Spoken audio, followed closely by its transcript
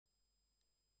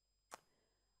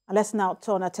And let's now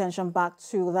turn attention back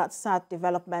to that sad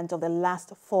development of the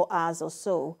last 4 hours or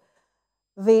so.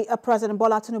 The President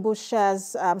Bola Tinubu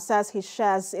says he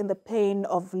shares in the pain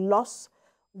of loss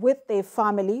with the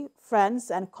family,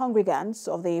 friends and congregants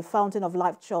of the Fountain of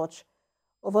Life Church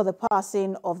over the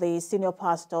passing of the senior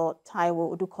pastor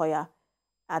Taiwo Odukoya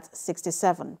at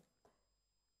 67.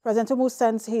 President Tinubu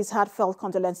sends his heartfelt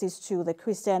condolences to the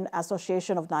Christian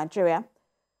Association of Nigeria,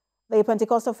 the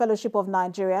Pentecostal Fellowship of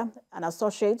Nigeria, and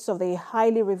associates of the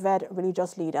highly revered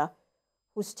religious leader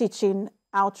whose teaching,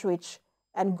 outreach,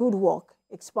 and good work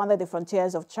expanded the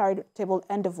frontiers of charitable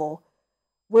endeavor,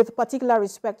 with particular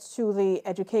respect to the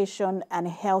education and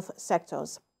health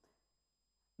sectors.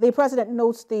 The President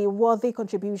notes the worthy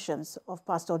contributions of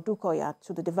Pastor Odukoya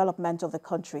to the development of the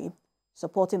country,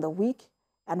 supporting the weak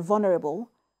and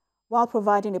vulnerable, while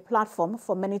providing a platform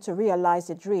for many to realize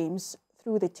their dreams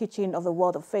through the teaching of the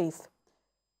word of faith.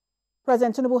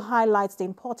 President Tinubu highlights the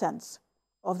importance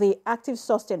of the active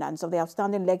sustenance of the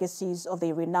outstanding legacies of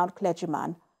the renowned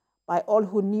clergyman by all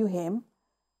who knew him,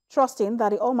 trusting that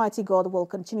the Almighty God will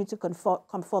continue to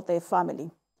comfort their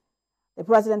family. The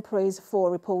President prays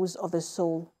for repose of the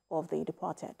soul of the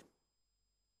departed.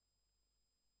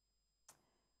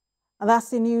 And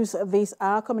that's the news this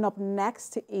hour. Coming up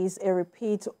next is a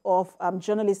repeat of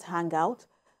Journalist Hangout.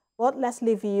 But let's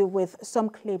leave you with some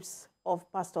clips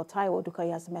of Pastor Taiwo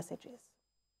Odukoya's messages.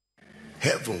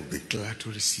 Heaven will be glad to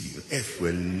receive you. Earth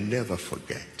will never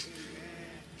forget.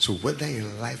 So whether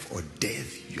in life or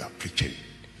death, you are preaching,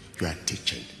 you are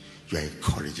teaching, you are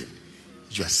encouraging,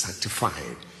 you are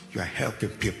sanctifying, you are helping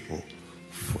people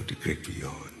for the great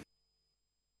beyond.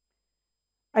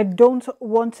 I don't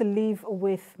want to live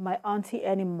with my auntie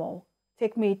anymore.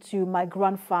 Take me to my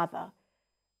grandfather.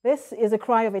 This is a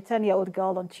cry of a 10-year-old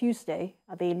girl on Tuesday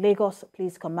at the Lagos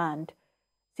Police Command.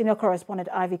 Senior correspondent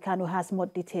Ivy Kanu has more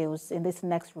details in this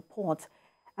next report.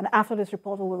 And after this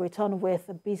report, we will return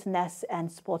with business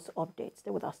and sports updates.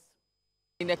 Stay with us.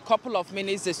 In a couple of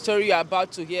minutes, the story you're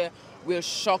about to hear will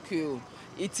shock you.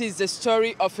 It is the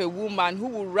story of a woman who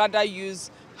would rather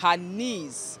use her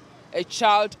niece, a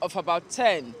child of about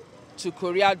 10, to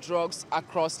courier drugs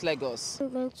across Lagos.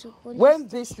 When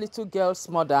this little girl's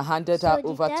mother handed her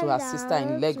over to her sister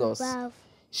in Lagos,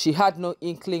 she had no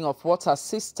inkling of what her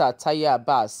sister, Taya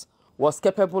Abbas, was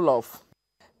capable of.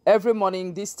 Every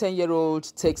morning, this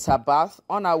 10-year-old takes her bath,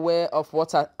 unaware of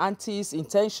what her auntie's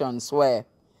intentions were.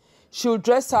 She'll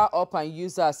dress her up and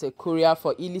use her as a courier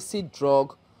for illicit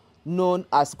drug known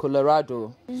as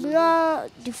Colorado. It's not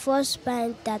the first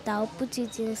pint that I'll put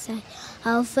it inside.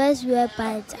 I'll first wear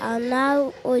pint, I'll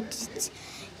now hold it,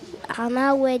 I'll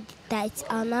now wear the tight,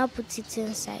 I'll now put it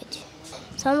inside.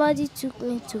 Somebody took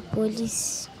me to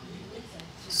police.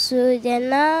 So then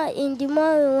now in the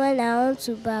morning when I want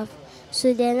to bath,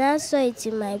 so then I saw it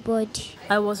in my body.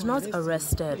 I was not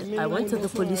arrested. I went to the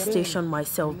police station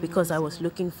myself because I was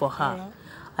looking for her.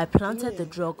 I planted the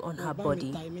drug on her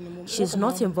body. She's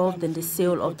not involved in the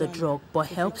sale of the drug, but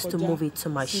helps to move it to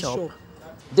my shop.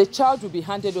 The child will be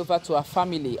handed over to her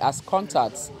family as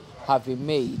contacts have been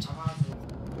made.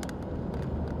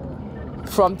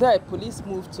 From there, police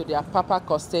moved to the Apapa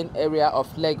Costain area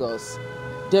of Lagos.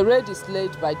 The raid is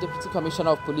led by Deputy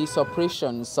Commissioner of Police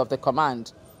Operations of the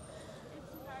command.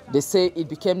 They say it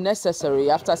became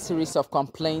necessary after a series of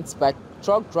complaints by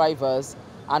truck drivers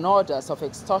and orders of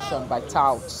extortion by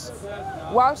touts.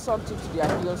 While some took to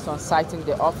their heels on citing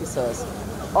the officers,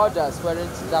 others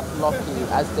weren't that lucky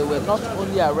as they were not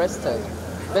only arrested,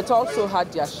 but also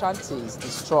had their shanties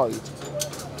destroyed.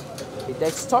 The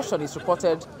extortion is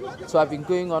reported to have been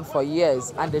going on for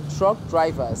years, and the truck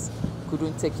drivers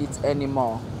couldn't take it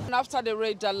anymore. After the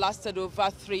raid that lasted over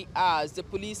 3 hours, the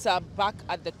police are back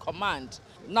at the command.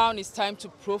 Now it's time to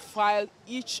profile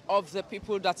each of the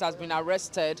people that has been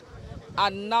arrested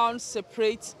and now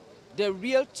separate the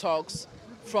real thugs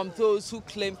from those who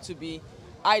claim to be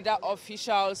either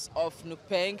officials of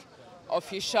Nupeng,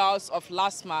 officials of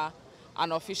LASMA,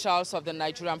 and officials of the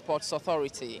Nigerian Ports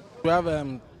Authority. We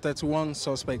have 31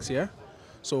 suspects here,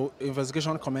 so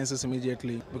investigation commences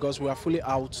immediately because we are fully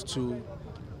out to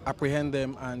apprehend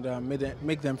them and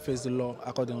make them face the law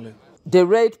accordingly. The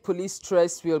raid police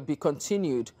stress will be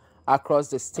continued across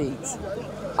the state.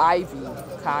 Ivy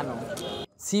Kano,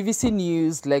 TVC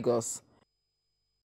News, Lagos.